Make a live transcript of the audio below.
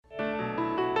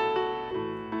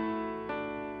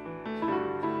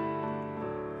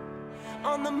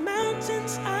On the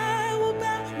mountains I will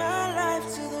bow my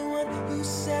life to the one who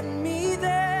set me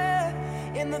there.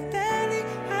 In the valley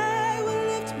I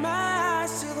will lift my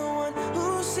eyes to the one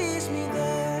who sees me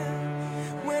there.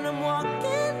 When I'm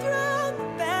walking through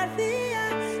the valley,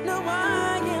 I know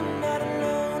I am not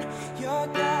alone. You're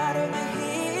God of the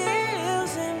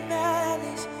hills and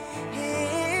valleys,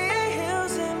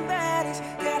 hills and valleys,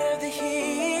 God of the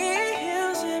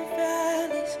hills and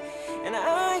valleys, and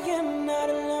I am not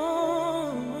alone.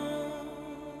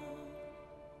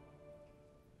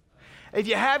 If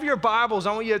you have your Bibles,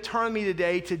 I want you to turn me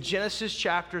today to Genesis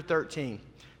chapter 13.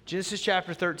 Genesis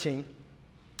chapter 13.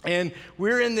 And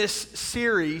we're in this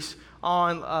series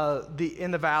on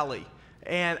in the valley.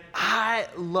 And I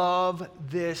love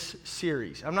this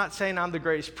series. I'm not saying I'm the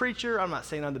greatest preacher. I'm not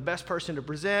saying I'm the best person to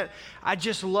present. I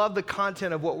just love the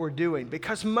content of what we're doing.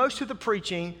 Because most of the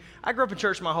preaching, I grew up in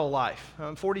church my whole life.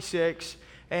 I'm 46.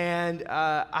 And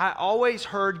I always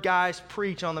heard guys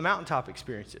preach on the mountaintop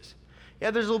experiences. Yeah,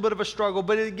 there's a little bit of a struggle,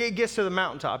 but it gets to the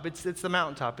mountaintop. It's the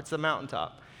mountaintop. It's the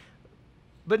mountaintop.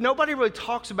 But nobody really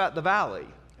talks about the valley.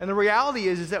 And the reality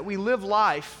is that we live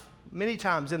life many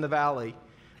times in the valley.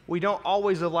 We don't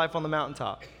always live life on the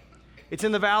mountaintop. It's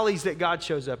in the valleys that God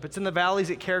shows up. It's in the valleys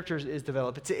that character is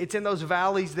developed. It's in those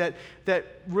valleys that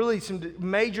really some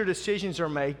major decisions are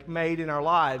made in our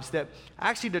lives that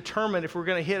actually determine if we're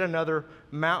going to hit another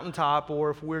mountaintop or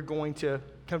if we're going to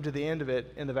come to the end of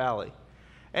it in the valley.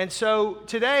 And so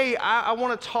today, I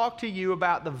want to talk to you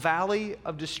about the valley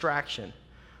of distraction.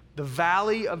 The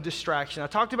valley of distraction. I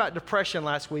talked about depression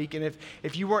last week, and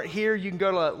if you weren't here, you can go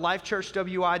to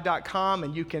lifechurchwi.com,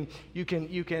 and you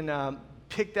can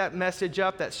pick that message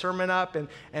up, that sermon up,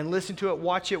 and listen to it,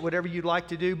 watch it, whatever you'd like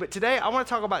to do. But today, I want to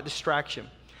talk about distraction.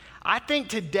 I think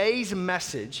today's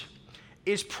message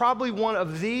is probably one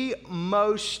of the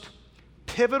most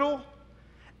pivotal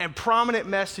and prominent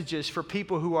messages for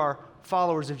people who are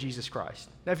followers of Jesus Christ.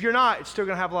 Now, if you're not, it's still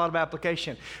going to have a lot of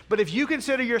application. But if you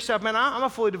consider yourself, man, I'm a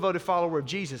fully devoted follower of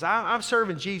Jesus. I'm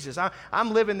serving Jesus.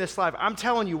 I'm living this life. I'm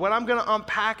telling you, what I'm going to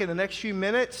unpack in the next few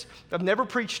minutes, I've never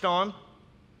preached on,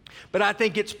 but I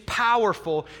think it's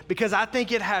powerful because I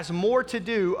think it has more to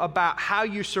do about how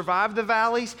you survive the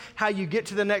valleys, how you get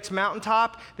to the next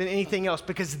mountaintop than anything else,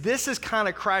 because this is kind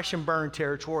of crash and burn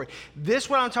territory. This,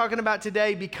 what I'm talking about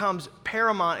today, becomes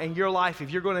paramount in your life if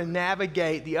you're going to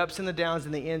navigate the ups and the downs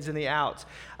and the ins and the outs.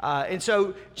 And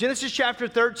so Genesis chapter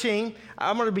 13,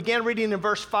 I'm going to begin reading in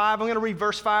verse 5. I'm going to read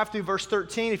verse 5 through verse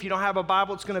 13. If you don't have a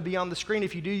Bible, it's going to be on the screen.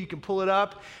 If you do, you can pull it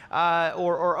up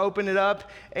or open it up.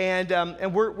 And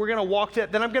we're going to walk to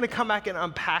it. Then I'm going to come back and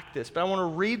unpack this. But I want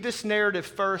to read this narrative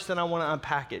first, and I want to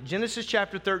unpack it. Genesis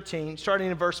chapter 13,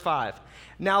 starting in verse 5.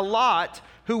 Now Lot,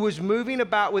 who was moving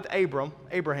about with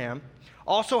Abraham,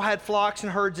 also had flocks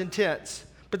and herds and tents.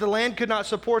 But the land could not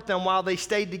support them while they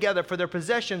stayed together, for their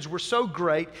possessions were so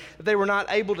great that they were not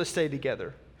able to stay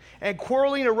together. And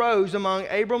quarreling arose among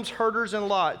Abram's herders and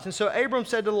Lot's. And so Abram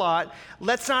said to Lot,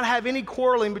 let's not have any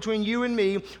quarreling between you and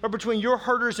me, or between your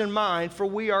herders and mine, for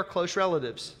we are close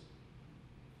relatives.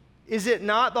 Is it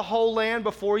not the whole land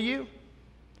before you?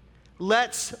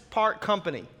 Let's part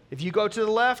company. If you go to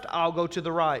the left, I'll go to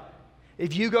the right.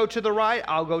 If you go to the right,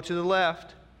 I'll go to the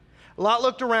left. Lot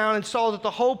looked around and saw that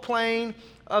the whole plain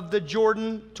of the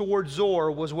Jordan toward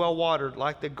Zoar was well watered,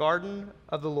 like the garden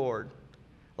of the Lord,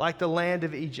 like the land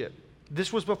of Egypt.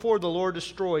 This was before the Lord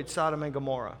destroyed Sodom and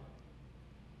Gomorrah.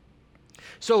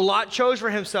 So Lot chose for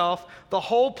himself the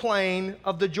whole plain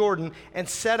of the Jordan and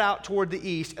set out toward the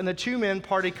east, and the two men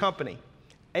parted company.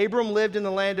 Abram lived in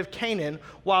the land of Canaan,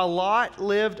 while Lot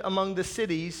lived among the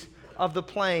cities of the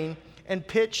plain and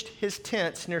pitched his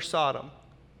tents near Sodom.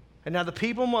 And now the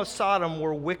people of Sodom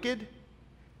were wicked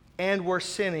and were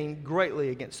sinning greatly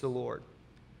against the Lord.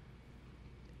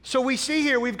 So we see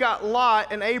here we've got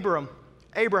Lot and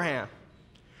Abraham.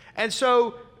 And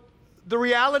so the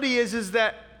reality is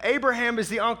that Abraham is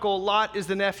the uncle, Lot is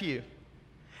the nephew.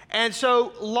 And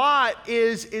so Lot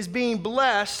is being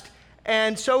blessed,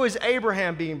 and so is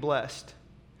Abraham being blessed.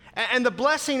 And the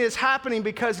blessing is happening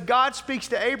because God speaks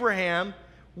to Abraham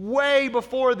way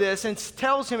before this and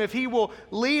tells him if he will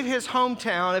leave his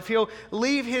hometown, if he'll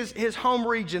leave his home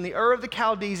region, the Ur of the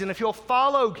Chaldees, and if he'll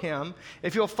follow him,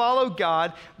 if he'll follow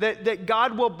God, that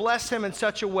God will bless him in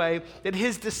such a way that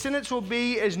his descendants will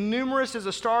be as numerous as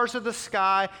the stars of the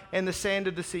sky and the sand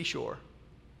of the seashore.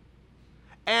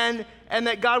 And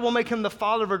that God will make him the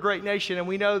father of a great nation. And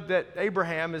we know that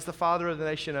Abraham is the father of the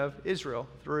nation of Israel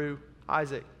through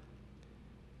Isaac.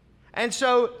 And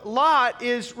so Lot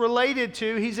is related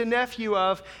to, he's a nephew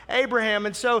of Abraham.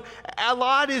 And so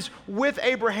Lot is with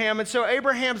Abraham. And so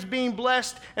Abraham's being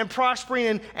blessed and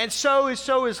prospering, and so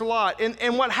is Lot.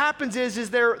 And what happens is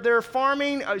they're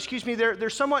farming, they're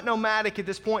somewhat nomadic at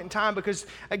this point in time because,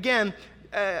 again,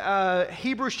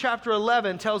 Hebrews chapter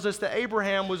 11 tells us that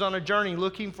Abraham was on a journey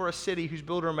looking for a city whose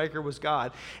builder and maker was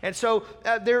God. And so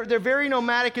they're very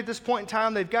nomadic at this point in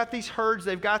time. They've got these herds,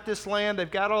 they've got this land, they've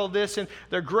got all of this, and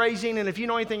they're grazing. And if you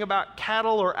know anything about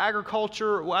cattle or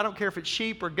agriculture, well, I don't care if it's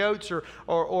sheep or goats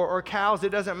or cows, it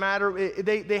doesn't matter.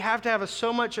 They have to have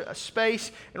so much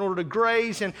space in order to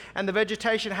graze, and the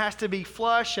vegetation has to be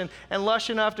flush and lush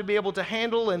enough to be able to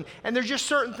handle. And there's just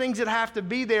certain things that have to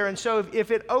be there. And so if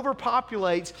it overpopulates,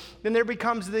 then there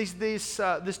becomes this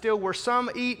deal where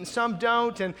some eat and some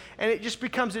don't, and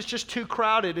it's just too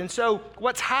crowded. And so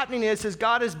what's happening is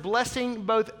God is blessing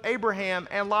both Abraham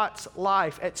and Lot's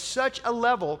life at such a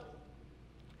level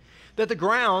that the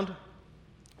ground,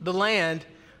 the land,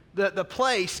 the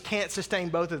place can't sustain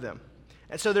both of them.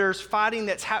 And so there's fighting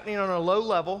that's happening on a low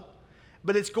level,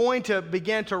 but it's going to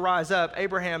begin to rise up.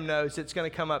 Abraham knows it's going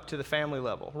to come up to the family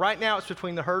level. Right now it's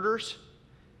between the herders,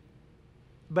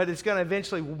 but it's going to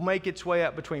eventually make its way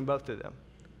up between both of them.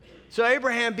 So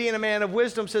Abraham, being a man of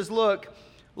wisdom, says, look,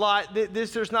 Lot,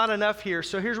 there's not enough here,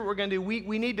 so here's what we're going to do.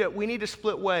 We need to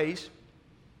split ways.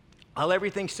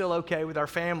 Everything's still okay with our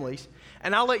families,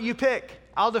 and I'll let you pick.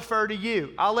 I'll defer to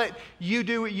you. I'll let you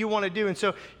do what you want to do, and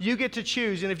so you get to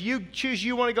choose. And if you choose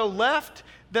you want to go left,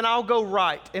 then I'll go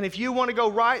right. And if you want to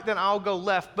go right, then I'll go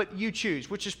left, but you choose,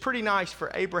 which is pretty nice for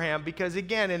Abraham because,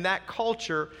 again, in that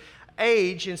culture,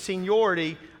 age and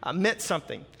seniority meant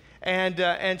something.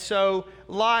 And so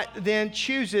Lot then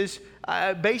chooses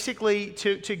basically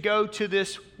to go to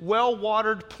this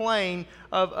well-watered plain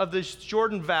of this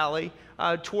Jordan Valley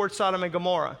towards Sodom and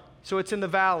Gomorrah. So it's in the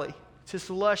valley. It's this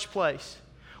lush place,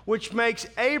 which makes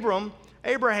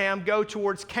Abraham go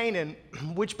towards Canaan,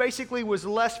 which basically was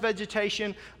less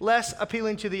vegetation, less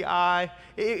appealing to the eye.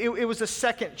 It was a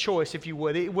second choice, if you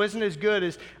would. It wasn't as good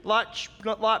as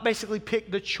Lot basically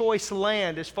picked the choice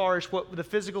land as far as what the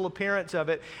physical appearance of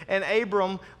it, and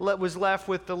Abram was left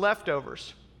with the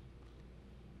leftovers.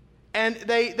 And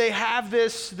they have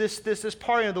this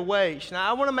parting of the ways. Now,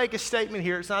 I want to make a statement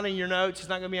here. It's not in your notes. It's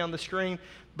not going to be on the screen.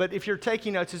 But if you're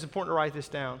taking notes, it's important to write this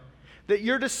down. That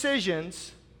your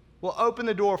decisions will open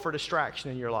the door for distraction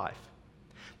in your life.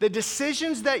 The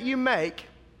decisions that you make,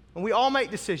 and we all make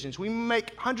decisions. We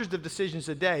make hundreds of decisions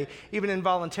a day, even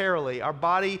involuntarily. Our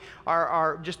body,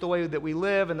 our just the way that we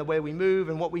live and the way we move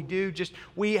and what we do,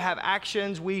 we have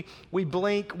actions, we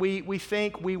blink, we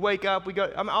think, we wake up, we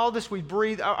go, all this we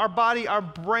breathe. Our body, our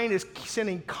brain is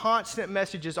sending constant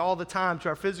messages all the time to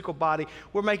our physical body.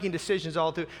 We're making decisions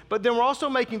all through. But then we're also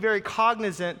making very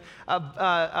cognizant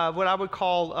of what I would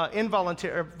call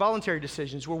voluntary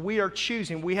decisions, where we are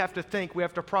choosing. We have to think, we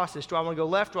have to process. Do I want to go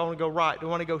left? Do I want to go right? Do I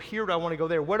want to go here? Do I want to go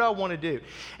there? What do I want to do?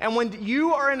 And when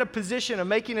you are in a position of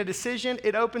making a decision,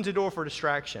 it opens a door for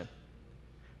distraction.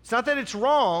 It's not that it's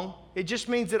wrong. It just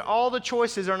means that all the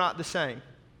choices are not the same.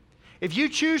 If you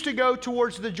choose to go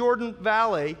towards the Jordan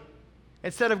Valley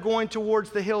instead of going towards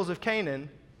the hills of Canaan,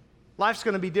 life's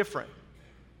going to be different.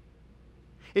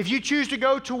 If you choose to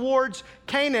go towards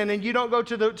Canaan and you don't go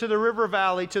to the river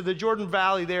valley, to the Jordan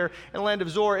Valley there in the land of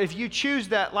Zoar, if you choose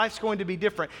that, life's going to be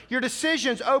different. Your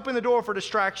decisions open the door for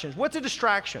distractions. What's a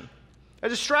distraction? A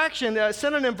distraction, a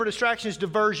synonym for distraction is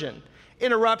diversion,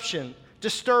 interruption,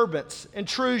 disturbance,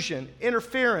 intrusion,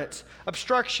 interference,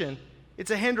 obstruction.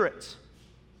 It's a hindrance.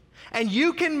 And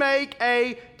you can make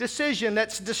a decision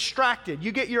that's distracted.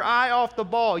 You get your eye off the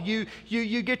ball. You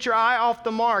get your eye off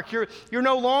the mark. You're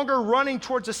no longer running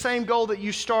towards the same goal that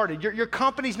you started. Your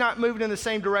company's not moving in the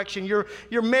same direction. Your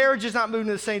marriage is not moving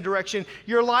in the same direction.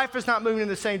 Your life is not moving in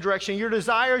the same direction. Your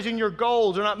desires and your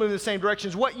goals are not moving in the same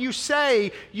directions. What you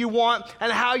say you want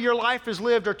and how your life is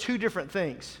lived are two different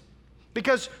things.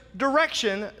 Because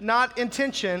direction, not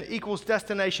intention, equals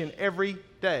destination every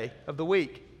day of the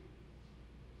week.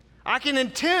 I can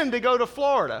intend to go to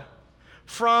Florida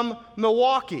from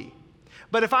Milwaukee,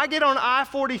 but if I get on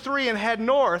I-43 and head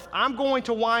north, I'm going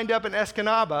to wind up in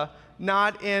Escanaba,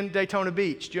 not in Daytona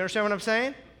Beach. Do you understand what I'm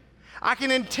saying? I can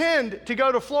intend to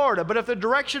go to Florida, but if the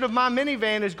direction of my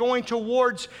minivan is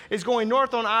going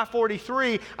north on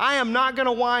I-43, I am not going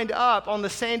to wind up on the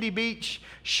sandy beach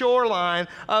shoreline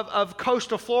of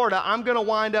coastal Florida. I'm going to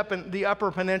wind up in the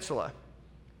Upper Peninsula.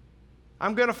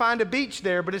 I'm going to find a beach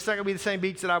there, but it's not going to be the same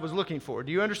beach that I was looking for.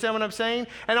 Do you understand what I'm saying?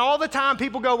 And all the time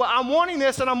people go, well, I'm wanting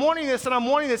this, and I'm wanting this, and I'm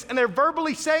wanting this, and they're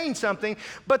verbally saying something,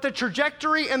 but the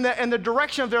trajectory and the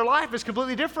direction of their life is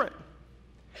completely different.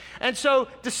 And so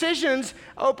decisions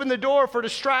open the door for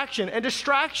distraction. And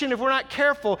distraction, if we're not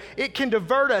careful, it can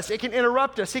divert us. It can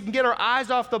interrupt us. It can get our eyes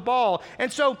off the ball.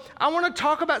 And so I want to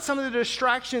talk about some of the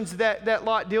distractions that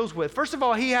Lot deals with. First of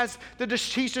all, he's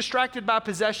distracted by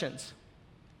possessions.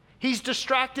 He's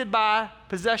distracted by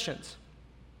possessions.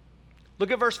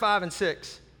 Look at verse 5 and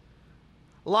 6.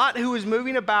 Lot, who was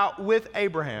moving about with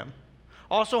Abraham,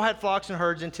 also had flocks and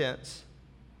herds and tents.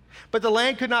 But the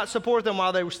land could not support them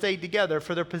while they stayed together,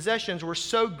 for their possessions were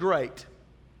so great.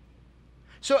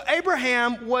 So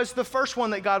Abraham was the first one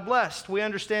that God blessed. We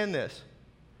understand this.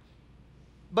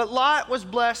 But Lot was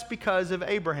blessed because of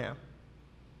Abraham.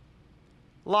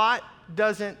 Lot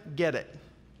doesn't get it.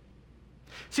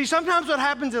 See, sometimes what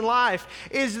happens in life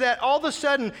is that all of a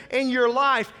sudden in your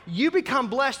life, you become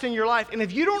blessed in your life. And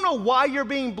if you don't know why you're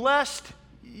being blessed,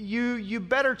 you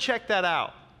better check that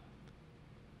out.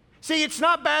 See, it's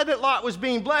not bad that Lot was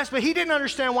being blessed, but he didn't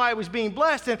understand why he was being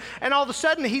blessed. And all of a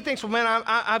sudden, he thinks, well, man,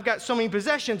 I've got so many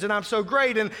possessions, and I'm so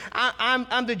great, and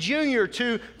I'm the junior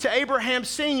to Abraham's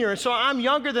senior, and so I'm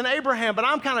younger than Abraham, but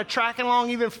I'm kind of tracking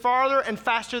along even farther and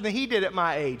faster than he did at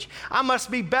my age. I must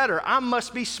be better. I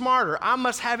must be smarter. I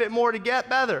must have it more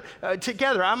together.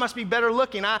 I must be better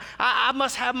looking. I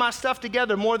must have my stuff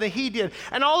together more than he did.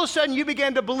 And all of a sudden, you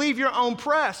begin to believe your own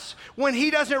press when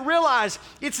he doesn't realize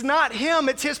it's not him,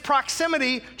 it's his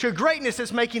proximity to greatness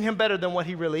is making him better than what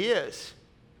he really is.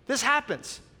 This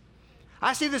happens.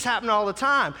 I see this happen all the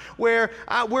time where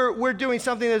we're doing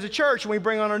something as a church and we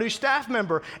bring on a new staff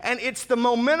member, and it's the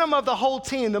momentum of the whole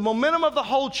team, the momentum of the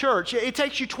whole church. It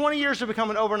takes you 20 years to become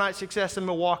an overnight success in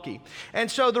Milwaukee. And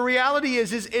so the reality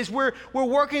is we're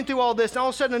working through all this, and all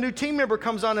of a sudden a new team member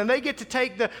comes on and they get to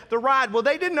take the ride. Well,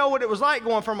 they didn't know what it was like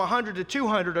going from 100 to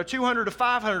 200 or 200 to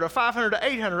 500 or 500 to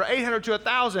 800 or 800 to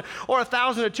 1,000 or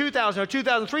 1,000 to 2,000 or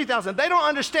 2,000 to 3,000. They don't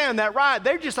understand that ride.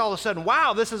 They're just all of a sudden,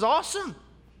 wow, this is awesome.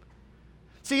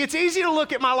 See, it's easy to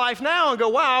look at my life now and go,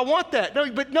 wow, I want that.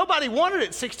 No, but nobody wanted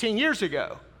it 16 years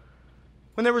ago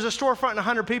when there was a storefront and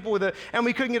 100 people and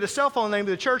we couldn't get a cell phone name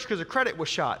to the church because the credit was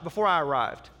shot before I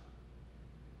arrived.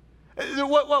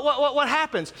 What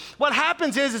happens? What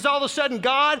happens is all of a sudden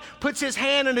God puts his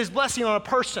hand and his blessing on a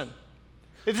person.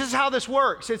 This is how this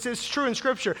works. It's true in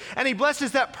Scripture. And he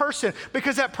blesses that person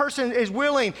because that person is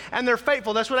willing and they're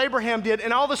faithful. That's what Abraham did.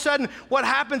 And all of a sudden, what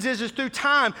happens is through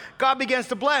time, God begins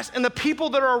to bless, and the people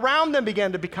that are around them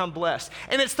begin to become blessed.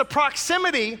 And it's the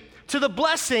proximity to the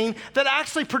blessing that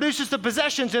actually produces the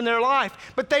possessions in their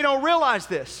life. But they don't realize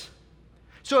this.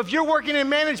 So if you're working in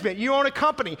management, you own a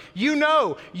company, you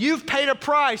know, you've paid a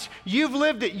price, you've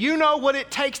lived it, you know what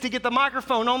it takes to get the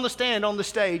microphone on the stand, on the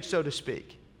stage, so to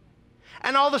speak.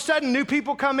 And all of a sudden, new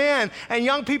people come in and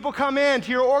young people come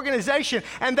into your organization,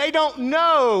 and they don't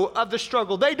know of the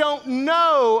struggle. They don't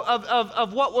know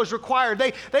of what was required.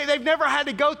 They've never had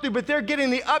to go through, but they're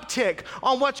getting the uptick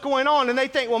on what's going on. And they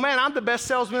think, well, man, I'm the best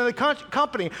salesman in the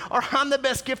company, or I'm the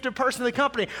best gifted person in the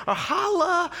company, or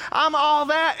holla, I'm all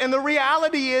that. And the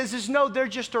reality is no, they're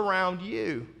just around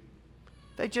you.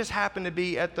 They just happen to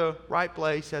be at the right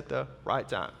place at the right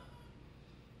time.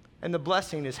 And the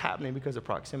blessing is happening because of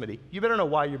proximity. You better know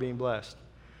why you're being blessed.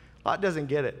 Lot doesn't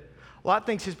get it. Lot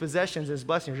thinks his possessions and his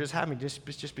blessings are just happening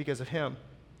just because of him.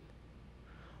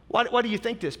 Why do you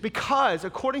think this? Because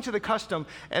according to the custom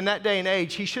in that day and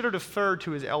age, he should have deferred to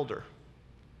his elder.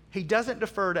 He doesn't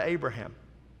defer to Abraham.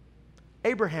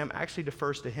 Abraham actually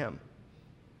defers to him.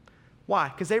 Why?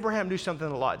 Because Abraham knew something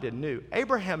that Lot didn't know.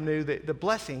 Abraham knew that the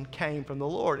blessing came from the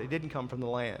Lord. It didn't come from the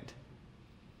land.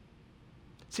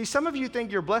 See, some of you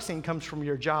think your blessing comes from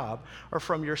your job or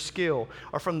from your skill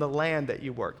or from the land that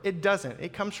you work. It doesn't.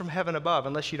 It comes from heaven above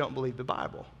unless you don't believe the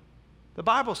Bible. The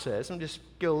Bible says,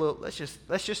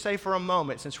 let's just say for a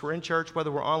moment, since we're in church,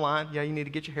 whether we're online, yeah, you need to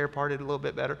get your hair parted a little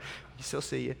bit better. You still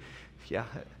see you. Yeah,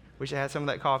 wish I had some of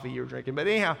that coffee you were drinking. But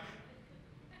anyhow,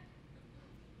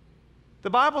 the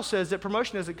Bible says that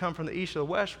promotion doesn't come from the east or the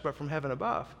west, but from heaven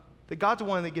above. That God's the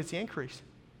one that gets the increase.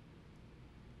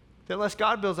 That unless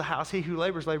God builds a house, he who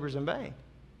labors in vain.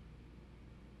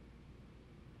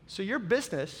 So your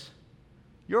business,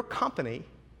 your company,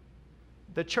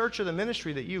 the church or the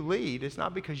ministry that you lead is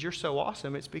not because you're so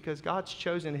awesome. It's because God's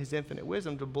chosen his infinite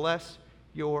wisdom to bless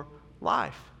your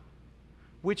life.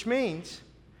 Which means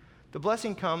the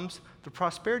blessing comes, the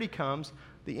prosperity comes,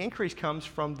 the increase comes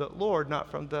from the Lord,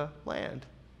 not from the land.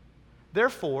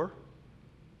 Therefore,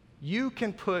 you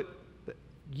can put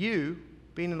you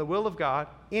being in the will of God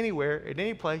anywhere, at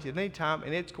any place, at any time,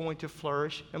 and it's going to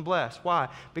flourish and bless. Why?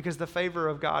 Because the favor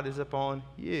of God is upon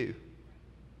you.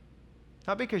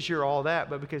 Not because you're all that,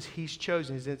 but because he's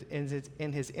chosen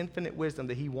in his infinite wisdom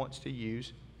that he wants to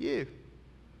use you.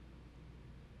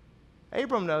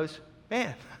 Abram knows,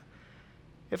 man,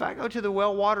 if I go to the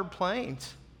well-watered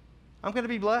plains, I'm going to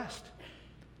be blessed.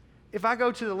 If I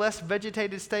go to the less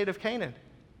vegetated state of Canaan,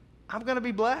 I'm going to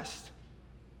be blessed.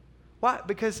 Why?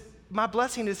 Because my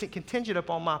blessing isn't contingent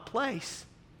upon my place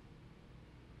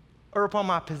or upon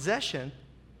my possession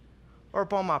or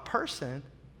upon my person.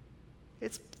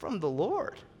 It's from the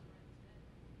Lord.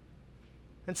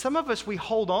 And some of us, we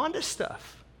hold on to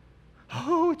stuff.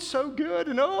 Oh, it's so good.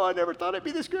 And oh, I never thought it'd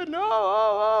be this good. No,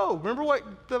 oh. Remember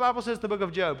what the Bible says in the book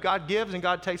of Job. God gives and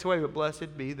God takes away, but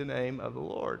blessed be the name of the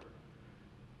Lord.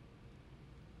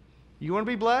 You want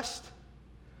to be blessed?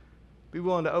 Be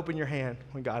willing to open your hand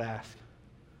when God asks.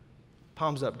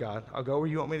 Palms up, God. I'll go where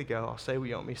you want me to go. I'll say what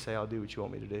you want me to say. I'll do what you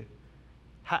want me to do.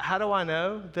 How do I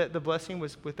know that the blessing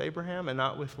was with Abraham and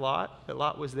not with Lot? That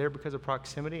Lot was there because of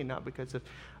proximity and not because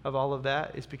of all of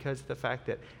that? It's because of the fact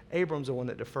that Abram's the one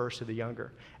that defers to the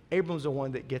younger. Abram's the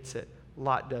one that gets it.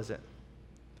 Lot doesn't.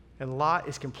 And Lot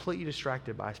is completely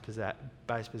distracted by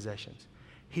his possessions.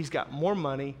 He's got more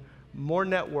money, more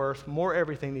net worth, more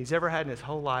everything than he's ever had in his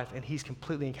whole life, and he's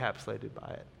completely encapsulated by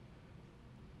it.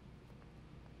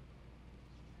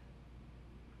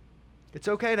 It's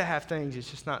okay to have things,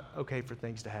 it's just not okay for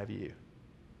things to have you.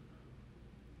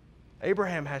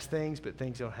 Abraham has things, but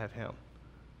things don't have him.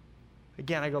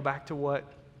 Again, I go back to what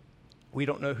we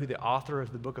don't know who the author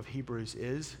of the book of Hebrews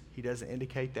is. He doesn't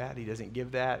indicate that. He doesn't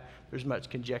give that. There's much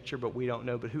conjecture, but we don't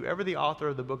know. But whoever the author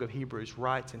of the book of Hebrews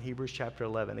writes in Hebrews chapter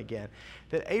 11 again,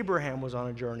 that Abraham was on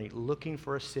a journey looking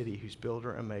for a city whose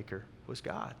builder and maker was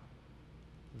God.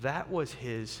 That was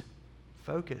his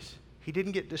focus. He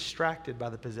didn't get distracted by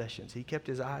the possessions. He kept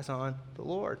his eyes on the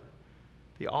Lord,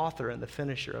 the author and the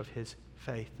finisher of his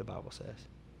faith, the Bible says.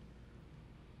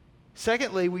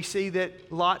 Secondly, we see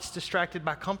that Lot's distracted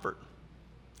by comfort.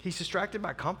 He's distracted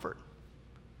by comfort.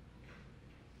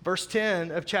 Verse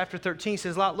 10 of chapter 13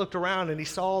 says, Lot looked around and he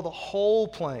saw the whole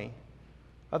plain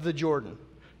of the Jordan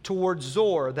towards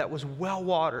Zoar that was well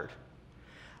watered,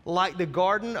 like the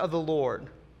garden of the Lord,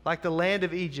 like the land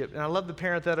of Egypt. And I love the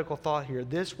parenthetical thought here.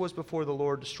 This was before the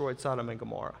Lord destroyed Sodom and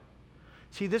Gomorrah.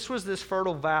 See, this was this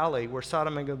fertile valley where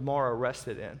Sodom and Gomorrah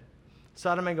rested in.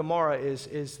 Sodom and Gomorrah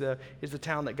is the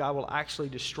town that God will actually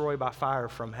destroy by fire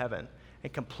from heaven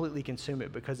and completely consume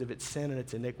it because of its sin and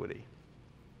its iniquity.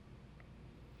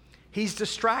 He's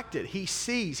distracted. He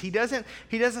sees. He doesn't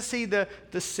see the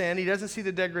sin. He doesn't see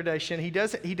the degradation.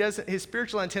 His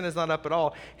spiritual antenna is not up at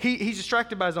all. He's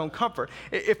distracted by his own comfort.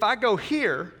 If I go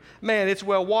here, man, it's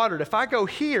well watered. If I go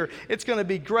here, it's going to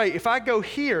be great. If I go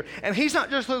here, and he's not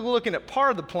just looking at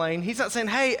part of the plain. He's not saying,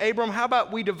 hey, Abram, how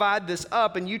about we divide this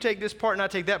up and you take this part and I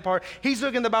take that part. He's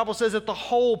looking, the Bible says, at the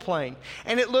whole plain.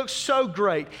 And it looks so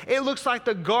great. It looks like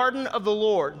the garden of the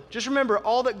Lord. Just remember,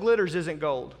 all that glitters isn't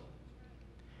gold.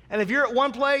 And if you're at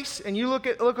one place and you look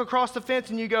across the fence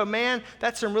and you go, man,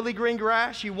 that's some really green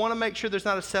grass, you want to make sure there's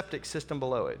not a septic system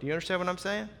below it. Do you understand what I'm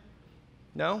saying?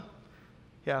 No?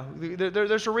 Yeah,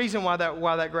 there's a reason why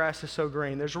that grass is so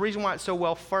green. There's a reason why it's so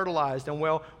well fertilized and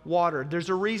well watered. There's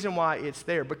a reason why it's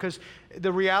there, because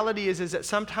the reality is that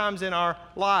sometimes in our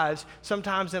lives,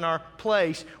 sometimes in our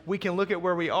place, we can look at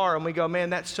where we are and we go,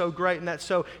 man, that's so great, and that's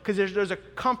so, because there's a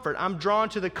comfort. I'm drawn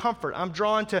to the comfort. I'm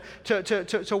drawn to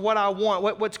what I want,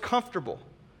 what's comfortable.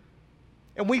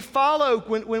 And we follow,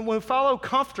 when we follow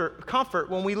comfort,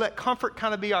 when we let comfort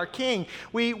kind of be our king,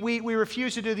 we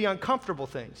refuse to do the uncomfortable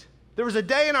things. There was a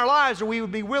day in our lives where we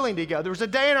would be willing to go. There was a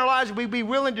day in our lives where we'd be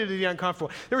willing to do the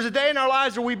uncomfortable. There was a day in our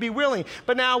lives where we'd be willing,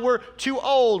 but now we're too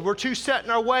old. We're too set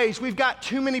in our ways. We've got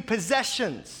too many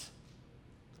possessions.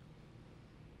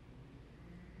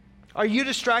 Are you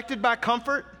distracted by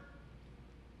comfort?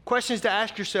 Questions to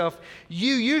ask yourself.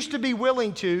 You used to be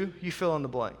willing to, you fill in the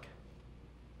blank.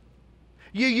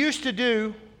 You used to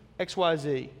do X, Y,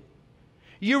 Z.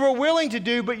 You were willing to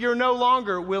do, but you're no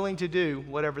longer willing to do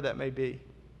whatever that may be.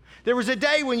 There was a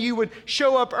day when you would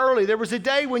show up early. There was a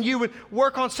day when you would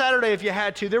work on Saturday if you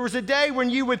had to. There was a day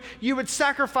when you would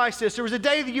sacrifice this. There was a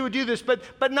day that you would do this, but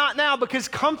not now, because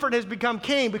comfort has become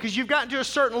king, because you've gotten to a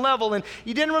certain level and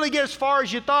you didn't really get as far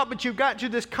as you thought, but you've gotten to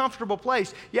this comfortable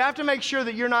place. You have to make sure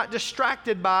that you're not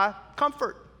distracted by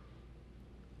comfort.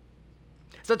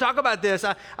 So talk about this.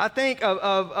 I think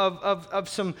of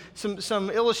some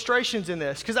illustrations in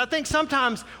this, because I think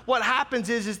sometimes what happens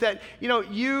is that,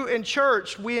 we in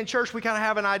church, we kind of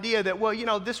have an idea that,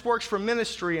 well, this works for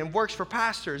ministry and works for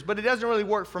pastors, but it doesn't really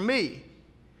work for me.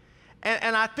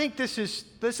 And I think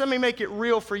let me make it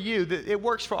real for you, that it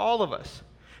works for all of us.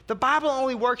 The Bible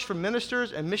only works for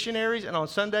ministers and missionaries and on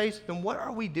Sundays, then what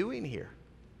are we doing here?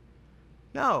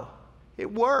 No,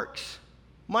 it works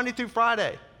Monday through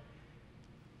Friday.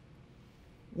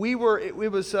 it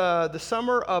was the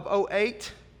summer of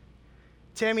 2008.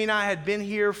 Tammy and I had been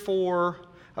here for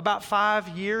about 5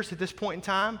 years at this point in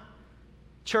time.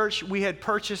 Church, we had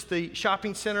purchased the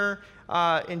shopping center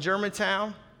in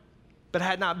Germantown, but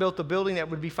had not built the building that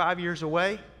would be 5 years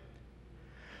away.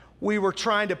 We were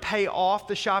trying to pay off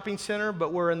the shopping center,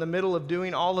 but we're in the middle of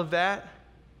doing all of that.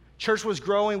 Church was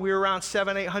growing. We were around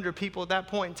 700-800 people at that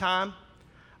point in time.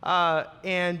 I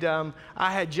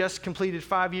had just completed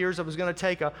 5 years. I was going to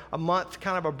take a month,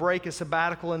 kind of a break, a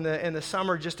sabbatical in the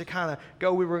summer, just to kind of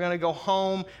go. We were going to go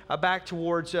home back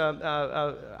towards.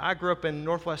 I grew up in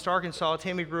Northwest Arkansas.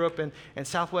 Tammy grew up in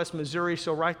Southwest Missouri,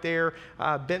 so right there,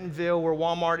 Bentonville, where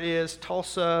Walmart is,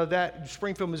 Tulsa, that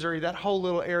Springfield, Missouri, that whole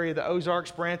little area, the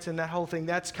Ozarks, Branson, that whole thing.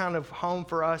 That's kind of home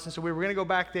for us. And so we were going to go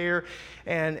back there,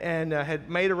 and had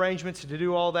made arrangements to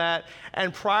do all that.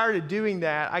 And prior to doing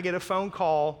that, I get a phone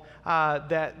call.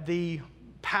 That the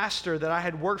pastor that I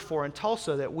had worked for in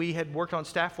Tulsa, that we had worked on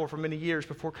staff for many years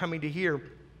before coming to here,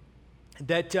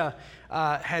 that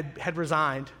had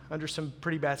resigned under some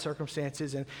pretty bad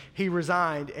circumstances, and he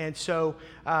resigned, and so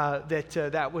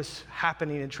that was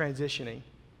happening and transitioning.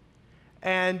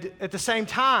 And at the same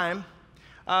time,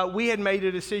 we had made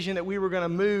a decision that we were going to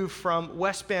move from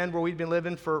West Bend, where we'd been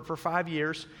living for 5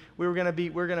 years. We were going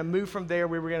to move from there.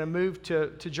 We were going to move to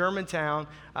Germantown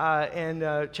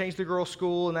and change the girls'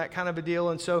 school and that kind of a deal.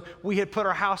 And so we had put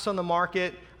our house on the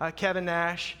market, Kevin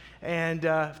Nash, and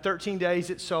 13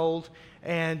 days it sold.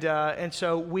 And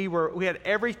so we had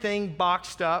everything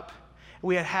boxed up.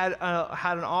 We had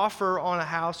an offer on a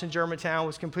house in Germantown.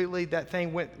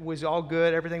 Was all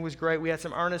good. Everything was great. We had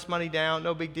some earnest money down,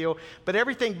 no big deal. But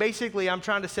everything, basically, I'm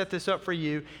trying to set this up for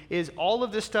you, is all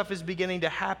of this stuff is beginning to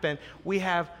happen.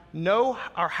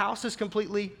 Our house is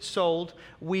completely sold.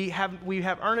 We have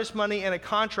earnest money and a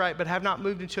contract, but have not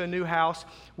moved into a new house.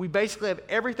 We basically have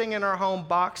everything in our home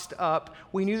boxed up.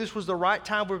 We knew this was the right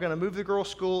time. We were going to move the girls'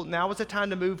 school. Now was the time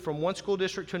to move from one school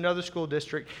district to another school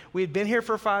district. We had been here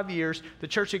for 5 years. The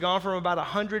church had gone from about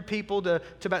 100 people to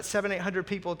about 700-800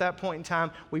 people at that point in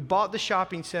time. We bought the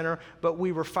shopping center, but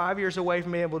we were 5 years away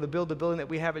from being able to build the building that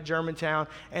we have at Germantown.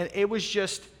 And it was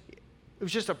just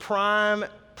a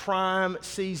prime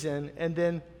season. And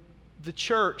then the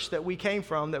church that we came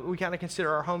from, that we kind of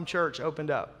consider our home church, opened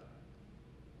up.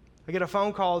 I get a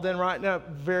phone call then right now,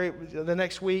 the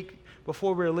next week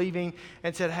before we were leaving,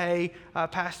 and said, "Hey,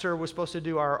 pastor was supposed to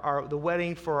do the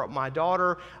wedding for my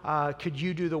daughter. Could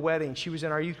you do the wedding?" She was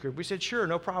in our youth group. We said, "Sure,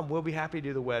 no problem. We'll be happy to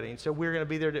do the wedding." So we're going to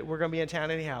be there. We're going to be in town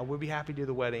anyhow. We'll be happy to do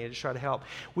the wedding and just try to help.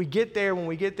 When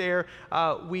we get there,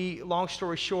 long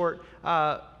story short,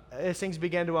 as things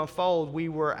began to unfold, we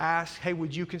were asked, "Hey,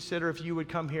 would you consider if you would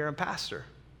come here and pastor?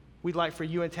 We'd like for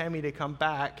you and Tammy to come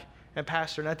back and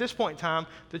pastor." And at this point in time,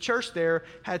 the church there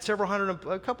had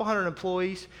a couple hundred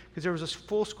employees, because there was a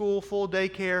full school, full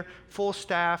daycare, full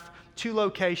staff, 2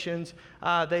 locations.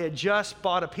 They had just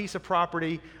bought a piece of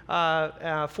property,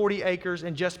 40 acres,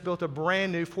 and just built a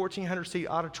brand new 1,400-seat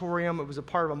auditorium. It was a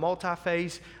part of a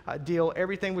multi-phase deal.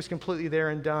 Everything was completely there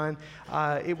and done.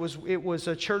 It was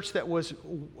a church that was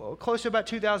close to about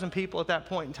 2,000 people at that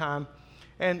point in time.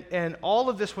 And all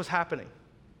of this was happening.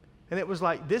 And it was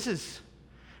like, this is...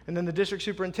 And then the district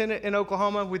superintendent in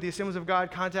Oklahoma with the Assemblies of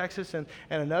God contacts us, and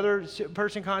another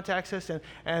person contacts us,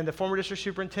 and the former district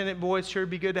superintendent, "Boy, it's sure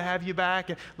be good to have you back,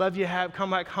 and love you to come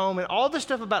back home." And all this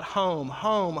stuff about home.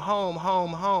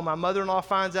 My mother-in-law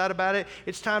finds out about it.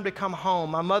 It's time to come home.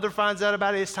 My mother finds out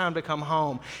about it. It's time to come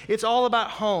home. It's all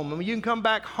about home. I mean, you can come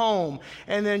back home,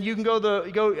 and then you can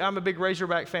go. I'm a big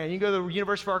Razorback fan. You can go to the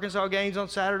University of Arkansas games on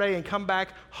Saturday and come back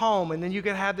home, and then you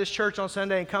can have this church on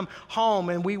Sunday and come home,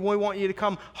 and we want you to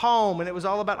come home. And it was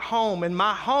all about home. And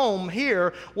my home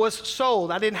here was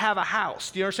sold. I didn't have a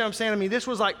house. Do you understand what I'm saying? I mean, this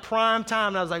was like prime time.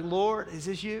 And I was like, "Lord, is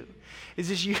this you? Is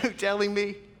this you telling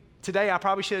me?" Today, I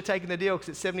probably should have taken the deal because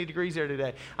it's 70 degrees there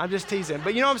today. I'm just teasing.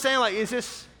 But you know what I'm saying? Like, is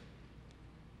this...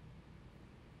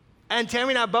 And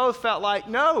Tammy and I both felt like,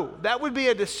 no, that would be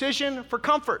a decision for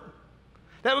comfort.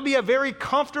 That would be a very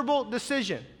comfortable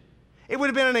decision. It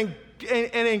would have been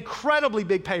an incredibly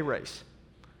big pay raise.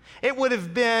 It would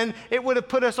have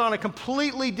put us on a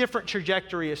completely different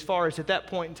trajectory as far as at that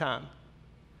point in time.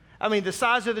 I mean, the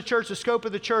size of the church, the scope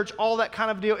of the church, all that kind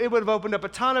of deal, it would have opened up a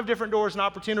ton of different doors and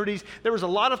opportunities. There was a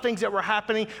lot of things that were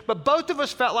happening, but both of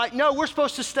us felt like, no, we're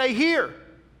supposed to stay here.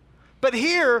 But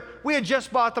here, we had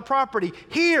just bought the property.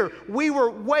 Here,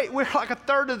 we're like a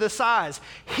third of the size.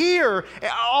 Here,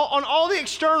 on all the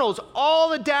externals, all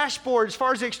the dashboards, as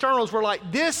far as the externals, were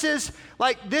like, this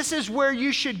is where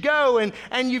you should go,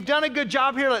 and you've done a good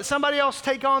job here. Let somebody else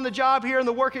take on the job here and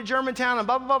the work at Germantown, and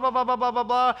blah, blah, blah, blah, blah, blah, blah,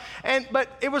 blah. But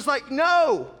it was like,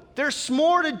 no. There's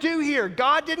more to do here.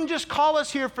 God didn't just call us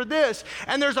here for this.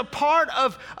 And there's a part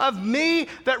of me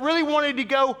that really wanted to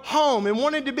go home and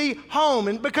wanted to be home,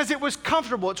 and because it was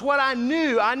comfortable. It's what I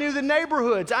knew. I knew the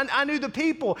neighborhoods. I knew the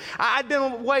people. I'd been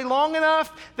away long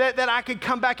enough that I could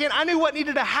come back in. I knew what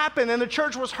needed to happen, and the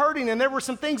church was hurting, and there were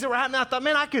some things that were happening. I thought,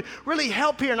 man, I could really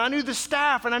help here. And I knew the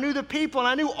staff, and I knew the people, and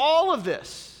I knew all of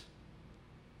this.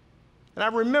 And I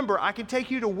remember, I can take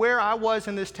you to where I was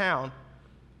in this town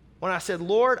when I said,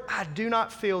 Lord, I do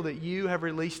not feel that you have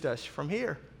released us from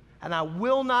here. And I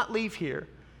will not leave here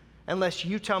unless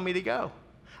you tell me to go.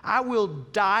 I will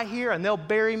die here, and they'll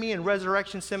bury me in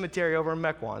Resurrection Cemetery over in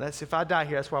Mequon. That's if I die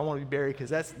here, that's where I want to be buried,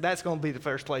 because that's going to be the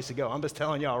first place to go. I'm just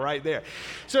telling y'all right there.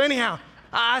 So anyhow,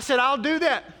 I said, I'll do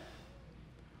that.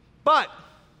 But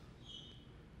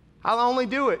I'll only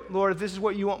do it, Lord, if this is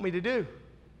what you want me to do.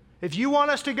 If you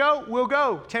want us to go, we'll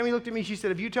go. Tammy looked at me. She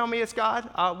said, if you tell me it's God,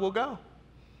 we'll go.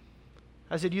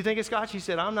 I said, you think it's God? She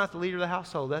said, I'm not the leader of the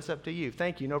household. That's up to you.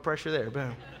 Thank you. No pressure there.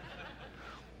 Boom.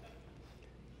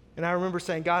 And I remember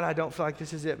saying, God, I don't feel like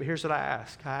this is it, but here's what I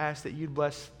ask. I ask that you'd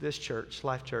bless this church,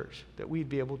 Life Church, that we'd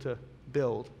be able to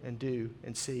build and do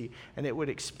and see, and it would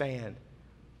expand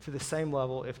to the same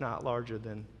level, if not larger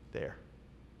than there.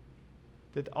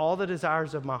 That all the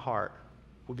desires of my heart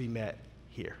will be met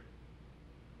here.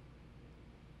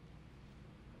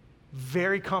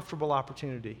 Very comfortable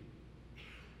opportunity.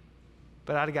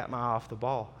 But I'd have got my eye off the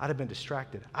ball. I'd have been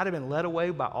distracted. I'd have been led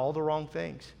away by all the wrong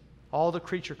things, all the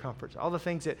creature comforts, all the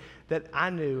things that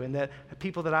I knew, and that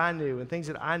people that I knew, and things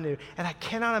that I knew. And I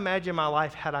cannot imagine my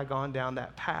life had I gone down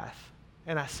that path.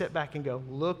 And I sit back and go,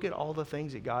 look at all the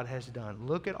things that God has done.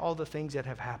 Look at all the things that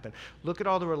have happened. Look at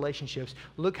all the relationships.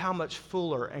 Look how much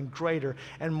fuller and greater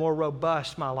and more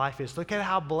robust my life is. Look at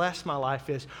how blessed my life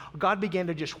is. God began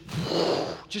to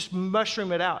just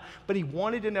mushroom it out. But he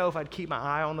wanted to know if I'd keep my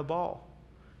eye on the ball.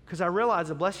 Because I realized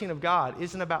the blessing of God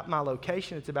isn't about my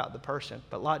location, it's about the person.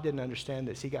 But Lot didn't understand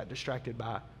this. He got distracted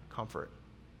by comfort.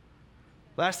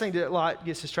 Last thing that Lot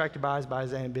gets distracted by is by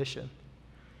his ambition.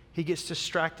 He gets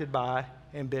distracted by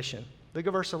ambition. Look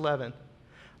at verse 11.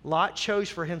 Lot chose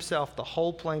for himself the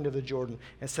whole plain of the Jordan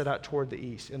and set out toward the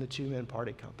east, and the two men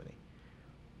parted company.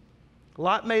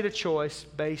 Lot made a choice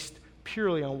based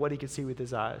purely on what he could see with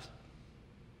his eyes.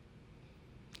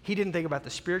 He didn't think about the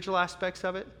spiritual aspects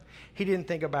of it. He didn't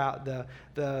think about the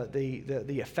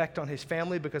effect on his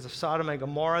family because of Sodom and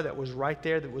Gomorrah that was right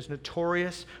there, that was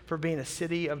notorious for being a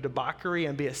city of debauchery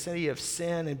and be a city of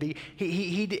sin. And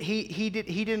he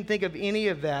didn't think of any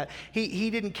of that. He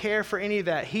didn't care for any of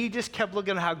that. He just kept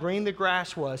looking at how green the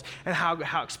grass was and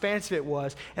how expansive it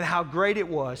was and how great it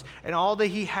was and all that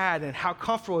he had and how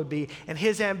comfortable it would be and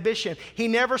his ambition. He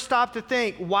never stopped to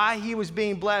think why he was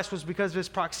being blessed was because of his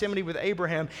proximity with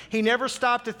Abraham. He never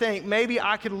stopped to think maybe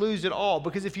I could lose it all,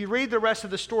 because if you read the rest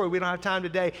of the story, we don't have time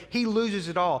today, he loses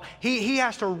it all. He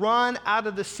has to run out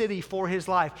of the city for his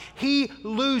life. He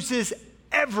loses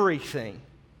everything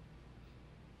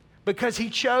because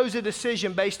he chose a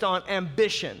decision based on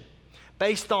ambition,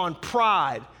 based on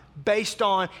pride, based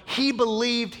on he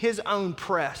believed his own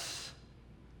press.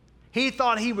 He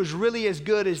thought he was really as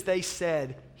good as they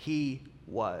said he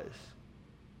was.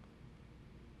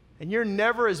 And you're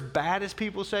never as bad as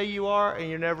people say you are, and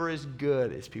you're never as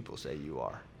good as people say you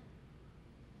are.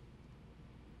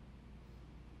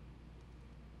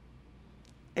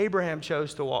 Abraham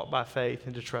chose to walk by faith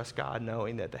and to trust God,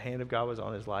 knowing that the hand of God was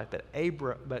on his life. But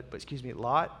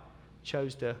Lot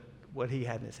chose to what he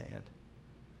had in his hand.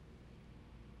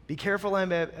 Be careful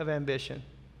of ambition.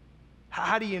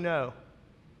 How do you know?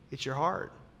 It's your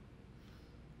heart.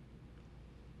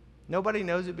 Nobody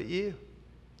knows it but you.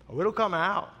 Or it'll come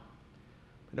out.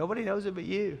 Nobody knows it but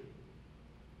you.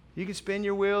 You can spin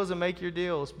your wheels and make your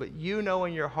deals, but you know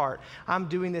in your heart, I'm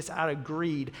doing this out of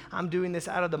greed. I'm doing this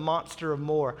out of the monster of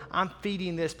more. I'm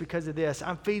feeding this because of this.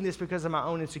 I'm feeding this because of my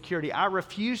own insecurity. I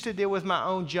refuse to deal with my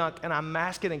own junk, and I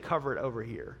mask it and cover it over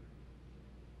here.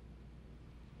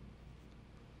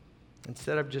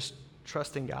 Instead of just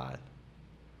trusting God,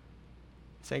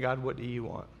 saying, God, what do you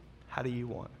want? How do you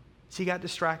want? See, he got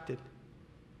distracted.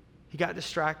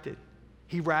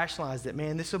 He rationalized it.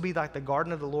 Man, this will be like the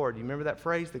garden of the Lord. You remember that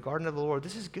phrase, the garden of the Lord?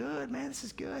 This is good, man. This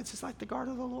is good. It's just like the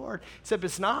garden of the Lord. Except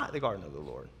it's not the garden of the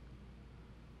Lord.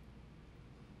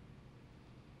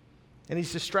 And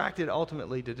he's distracted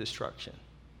ultimately to destruction.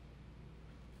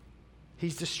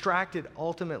 He's distracted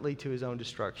ultimately to his own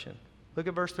destruction. Look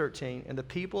at verse 13. And the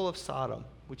people of Sodom,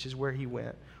 which is where he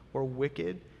went, were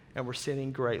wicked and were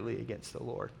sinning greatly against the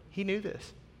Lord. He knew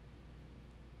this.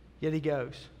 Yet he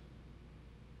goes.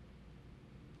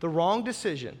 The wrong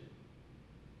decision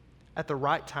at the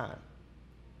right time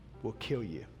will kill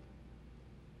you.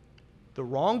 The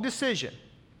wrong decision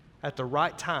at the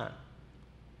right time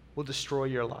will destroy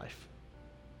your life.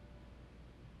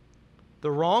 The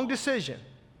wrong decision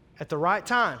at the right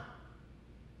time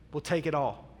will take it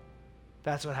all.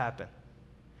 That's what happened.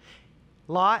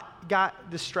 Lot got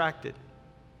distracted,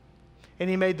 and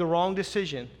he made the wrong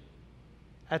decision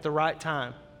at the right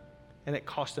time, and it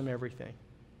cost him everything.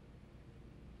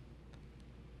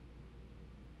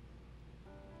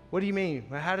 What do you mean?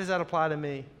 Well, how does that apply to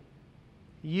me?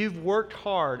 You've worked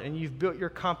hard, and you've built your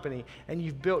company, and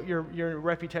you've built your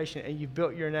reputation, and you've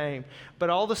built your name. But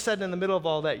all of a sudden, in the middle of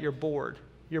all that, you're bored.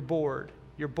 You're bored.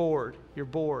 You're bored. You're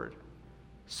bored.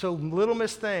 So little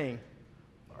Miss Thing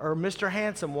or Mr.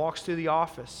 Handsome walks through the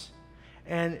office,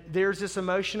 and there's this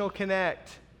emotional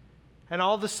connect. And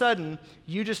all of a sudden,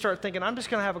 you just start thinking, I'm just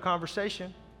going to have a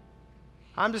conversation.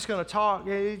 I'm just going to talk.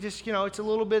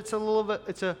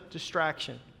 It's a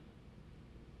distraction.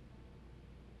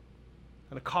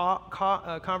 And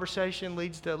a conversation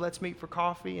leads to let's meet for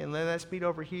coffee, and then let's meet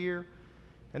over here,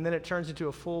 and then it turns into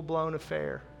a full-blown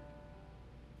affair.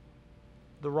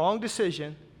 The wrong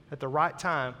decision at the right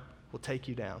time will take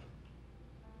you down.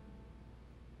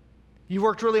 You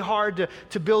worked really hard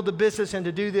to build the business and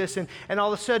to do this, and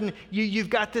all of a sudden you've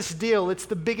got this deal. It's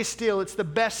the biggest deal. It's the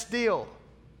best deal.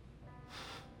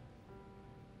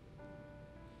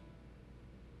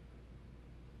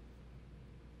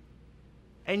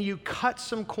 And you cut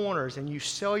some corners and you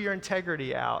sell your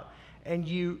integrity out and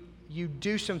you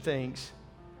do some things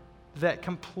that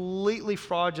completely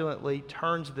fraudulently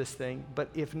turns this thing. But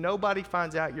if nobody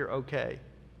finds out you're okay,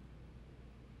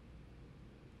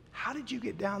 how did you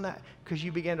get down that? Because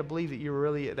you began to believe that you were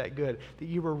really that good, that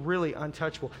you were really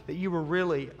untouchable, that you were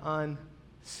really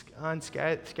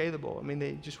unscalable. I mean,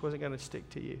 it just wasn't going to stick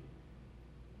to you.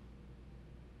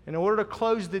 In order to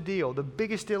close the deal, the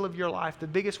biggest deal of your life, the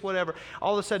biggest whatever,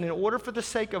 all of a sudden, in order for the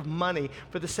sake of money,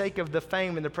 for the sake of the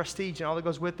fame and the prestige and all that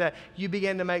goes with that, you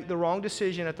begin to make the wrong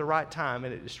decision at the right time,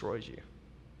 and it destroys you.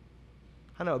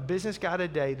 I know a business guy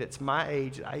today that's my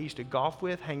age that I used to golf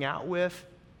with, hang out with,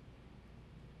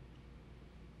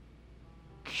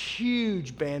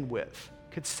 huge bandwidth,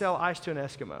 could sell ice to an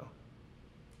Eskimo.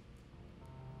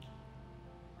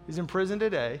 He's in prison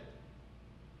today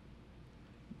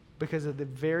because of the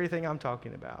very thing I'm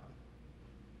talking about.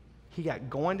 He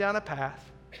got going down a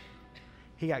path.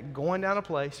 He got going down a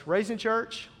place. Raised in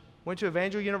church, went to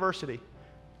Evangel University,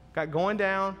 got going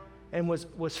down, and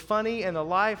was funny and the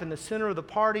life and the center of the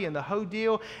party and the whole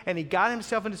deal. And he got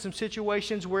himself into some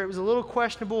situations where it was a little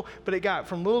questionable, but it got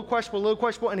from little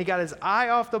questionable, and he got his eye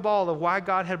off the ball of why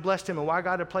God had blessed him and why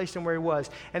God had placed him where he was.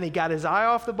 And he got his eye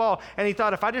off the ball, and he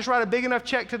thought, if I just write a big enough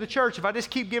check to the church, if I just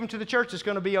keep giving to the church, it's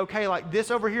going to be okay. Like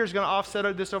this over here is going to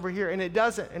offset this over here, and it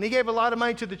doesn't. And he gave a lot of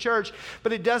money to the church,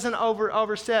 but it doesn't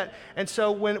overset. And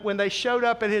so when they showed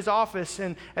up at his office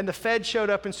and the Fed showed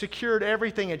up and secured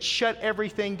everything and shut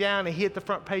everything down, and he hit the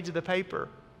front page of the paper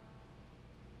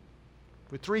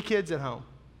with 3 kids at home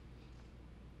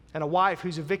and a wife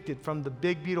who's evicted from the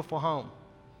big, beautiful home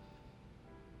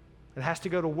and has to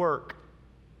go to work.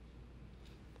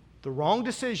 The wrong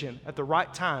decision at the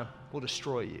right time will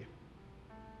destroy you.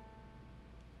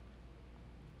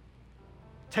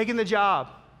 Taking the job,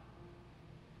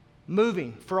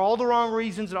 moving for all the wrong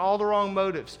reasons and all the wrong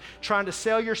motives, trying to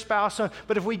sell your spouse on,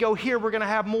 but if we go here, we're going to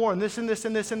have more, and this and this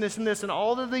and this and this and this, and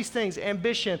all of these things,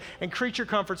 ambition and creature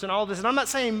comforts and all this. And I'm not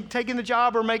saying taking the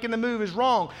job or making the move is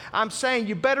wrong. I'm saying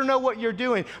you better know what you're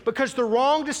doing, because the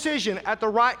wrong decision at the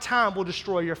right time will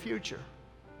destroy your future.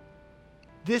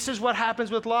 This is what happens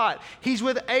with Lot. He's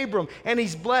with Abram, and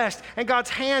he's blessed, and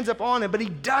God's hand's up on him, but he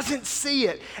doesn't see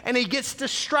it, and he gets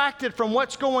distracted from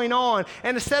what's going on.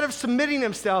 And instead of submitting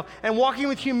himself and walking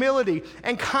with humility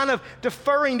and kind of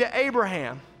deferring to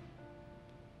Abraham,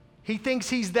 he thinks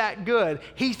he's that good.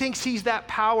 He thinks he's that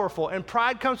powerful, and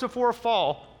pride comes before a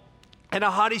fall, and a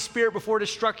haughty spirit before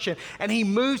destruction, and he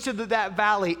moves to that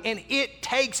valley, and it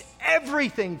takes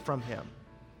everything from him.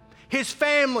 His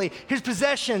family, his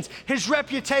possessions, his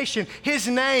reputation, his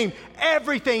name,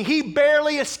 everything. He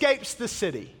barely escapes the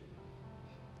city.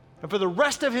 And for the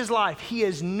rest of his life, he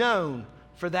is known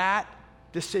for that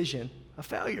decision of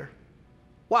failure.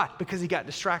 Why? Because he got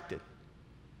distracted.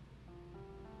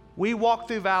 We walk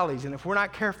through valleys, and if we're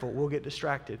not careful, we'll get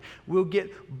distracted. We'll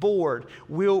get bored.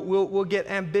 We'll get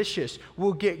ambitious.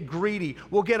 We'll get greedy.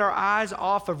 We'll get our eyes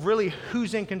off of really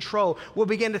who's in control. We'll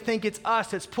begin to think it's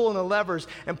us that's pulling the levers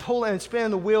and pulling and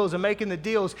spinning the wheels and making the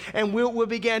deals, and we'll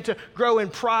begin to grow in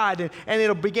pride, and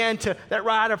it'll begin to, that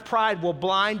ride of pride will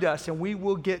blind us, and we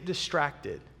will get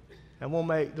distracted, and we'll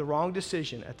make the wrong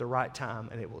decision at the right time,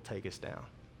 and it will take us down.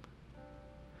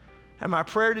 And my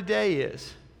prayer today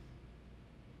is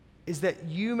that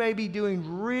you may be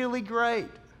doing really great,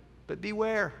 but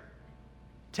beware.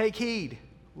 Take heed,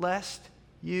 lest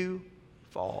you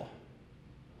fall.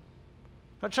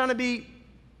 I'm not trying to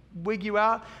wig you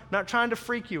out, not trying to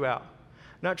freak you out,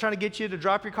 not trying to get you to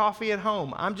drop your coffee at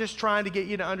home. I'm just trying to get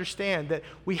you to understand that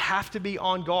we have to be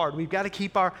on guard. We've got to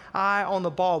keep our eye on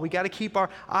the ball. We've got to keep our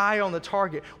eye on the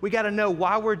target. We got to know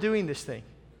why we're doing this thing.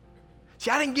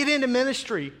 See, I didn't get into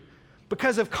ministry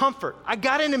because of comfort. I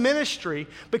got into ministry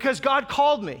because God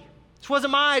called me. This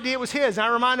wasn't my idea, it was His. And I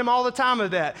remind Him all the time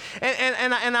of that.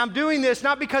 And I'm doing this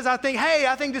not because I think, hey,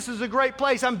 I think this is a great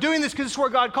place. I'm doing this because it's where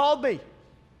God called me.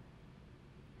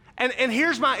 And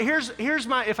here's my,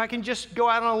 if I can just go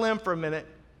out on a limb for a minute,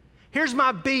 here's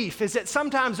my beef, is that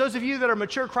sometimes those of you that are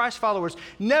mature Christ followers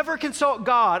never consult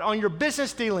God on your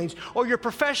business dealings or your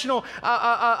professional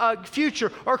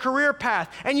future or career path.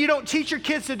 And you don't teach your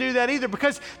kids to do that either,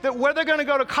 because where they're going to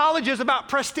go to college is about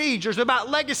prestige, or is about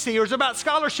legacy, or is about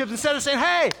scholarships, instead of saying,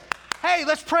 hey,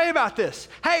 let's pray about this.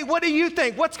 Hey, what do you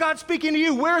think? What's God speaking to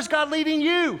you? Where is God leading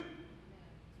you?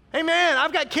 Amen.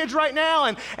 I've got kids right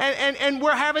now, and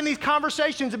we're having these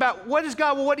conversations about what is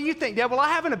God? Well, what do you think, Dad? Well, I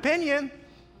have an opinion.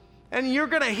 And you're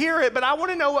going to hear it, but I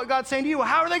want to know what God's saying to you.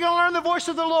 How are they going to learn the voice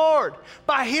of the Lord?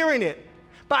 By hearing it,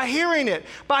 by hearing it,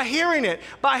 by hearing it,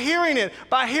 by hearing it,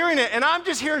 by hearing it. And I'm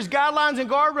just here as guidelines and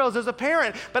guardrails as a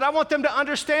parent, but I want them to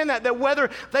understand that whether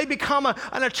they become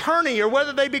an attorney, or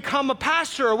whether they become a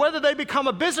pastor, or whether they become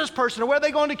a business person, or whether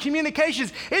they go into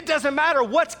communications, it doesn't matter.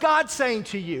 What's God saying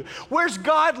to you? Where's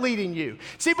God leading you?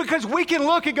 See, because we can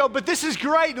look and go, but this is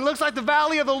great, and it looks like the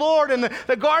valley of the Lord and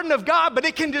the garden of God, but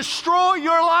it can destroy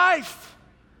your life.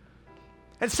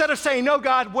 Instead of saying, no,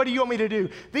 God, what do you want me to do?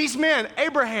 These men,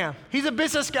 Abraham, he's a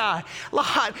business guy.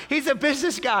 Lot, he's a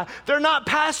business guy. They're not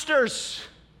pastors.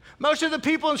 Most of the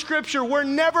people in Scripture were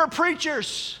never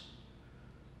preachers.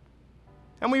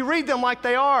 And we read them like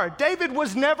they are. David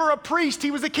was never a priest.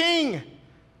 He was a king.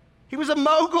 He was a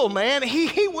mogul, man.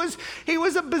 He was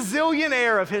a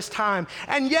bazillionaire of his time.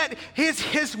 And yet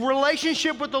his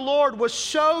relationship with the Lord was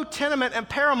so tenement and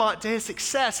paramount to his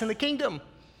success in the kingdom.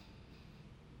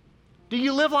 Do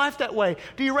you live life that way?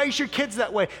 Do you raise your kids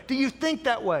that way? Do you think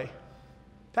that way?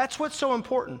 That's what's so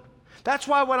important. That's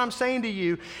why what I'm saying to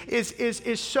you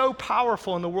is so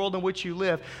powerful in the world in which you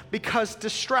live, because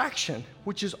distraction,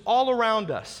 which is all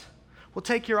around us, will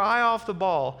take your eye off the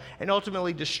ball and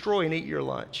ultimately destroy and eat your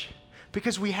lunch.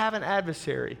 Because we have an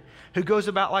adversary who goes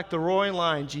about like the roaring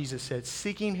lion, Jesus said,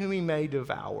 seeking whom he may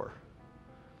devour.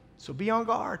 So be on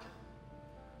guard.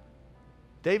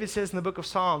 David says in the book of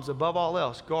Psalms, above all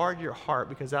else, guard your heart,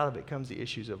 because out of it comes the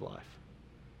issues of life.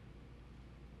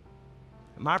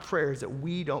 And my prayer is that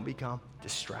we don't become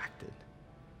distracted,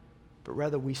 but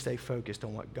rather we stay focused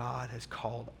on what God has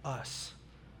called us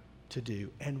to do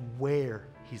and where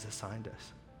He's assigned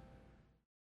us.